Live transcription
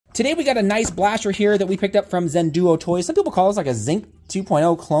Today we got a nice blaster here that we picked up from ZhenduoToys. Some people call this like a Zinc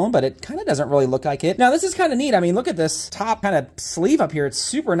 2.0 clone, but it kind of doesn't really look like it. Now this is kind of neat. I mean, look at this top kind of sleeve up here. It's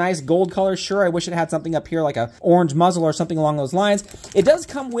super nice gold color. Sure, I wish it had something up here like a orange muzzle or something along those lines. It does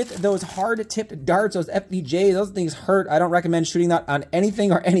come with those hard tipped darts, those FPJ. Those things hurt. I don't recommend shooting that on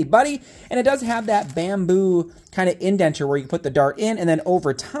anything or anybody. And it does have that bamboo kind of indenter where you put the dart in, and then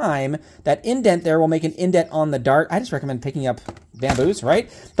over time, that indent there will make an indent on the dart. I just recommend picking up bamboos,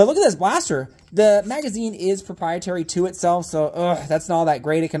 right? But look at this blaster. The magazine is proprietary to itself, so that's not all that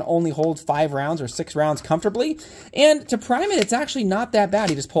great. It can only hold 5 rounds or 6 rounds comfortably. And to prime it, it's actually not that bad.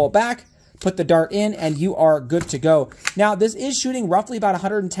 You just pull it back, put the dart in, and you are good to go. Now, this is shooting roughly about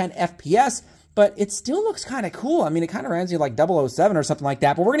 110 FPS, but it still looks kind of cool. I mean, it kind of reminds you like 007 or something like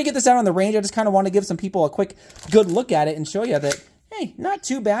that. But we're going to get this out on the range. I just kind of want to give some people a quick, good look at it and show you that, hey, not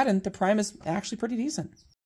too bad, and the prime is actually pretty decent.